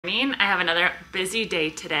I have another busy day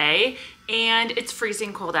today and it's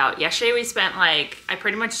freezing cold out. Yesterday we spent I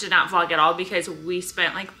pretty much did not vlog at all because we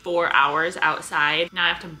spent like 4 hours outside. Now I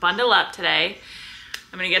have to bundle up today.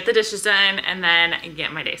 I'm gonna get the dishes done and then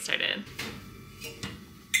get my day started.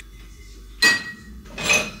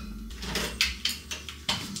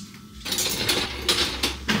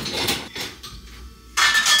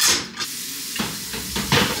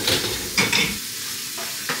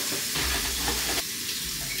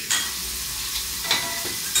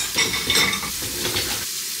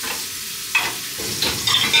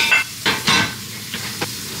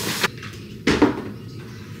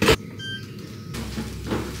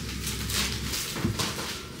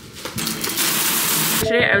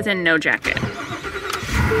 Yesterday I was in no jacket.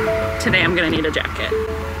 Today I'm gonna need a jacket.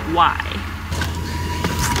 Why?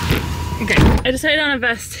 Okay, I decided on a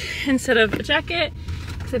vest instead of a jacket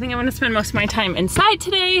because I think I'm gonna spend most of my time inside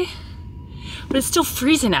today, but it's still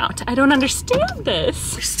freezing out. I don't understand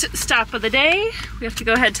this. First stop of the day, we have to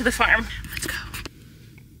go ahead to the farm. Let's go.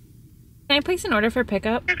 Can I place an order for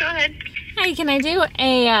pickup? Sure, go ahead. Hi, can I do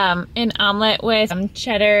an omelet with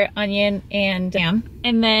cheddar, onion, and ham,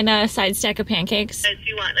 and then a side stack of pancakes? Do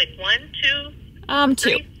you want like 1, 2?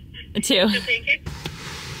 Two. 2 pancakes?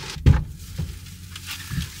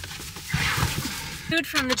 Food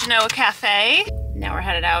from the Genoa Cafe. Now we're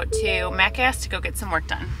headed out to Macas to go get some work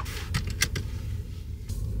done.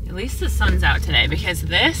 At least the sun's out today because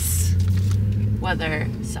this weather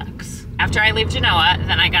sucks. After I leave Genoa,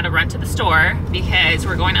 then I gotta run to the store because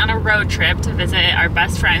we're going on a road trip to visit our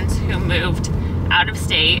best friends who moved out of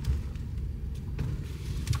state.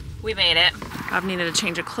 We made it. Bob needed a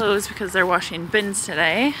change of clothes because they're washing bins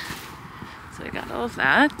today. So I got all of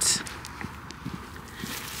that.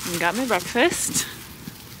 And got my breakfast.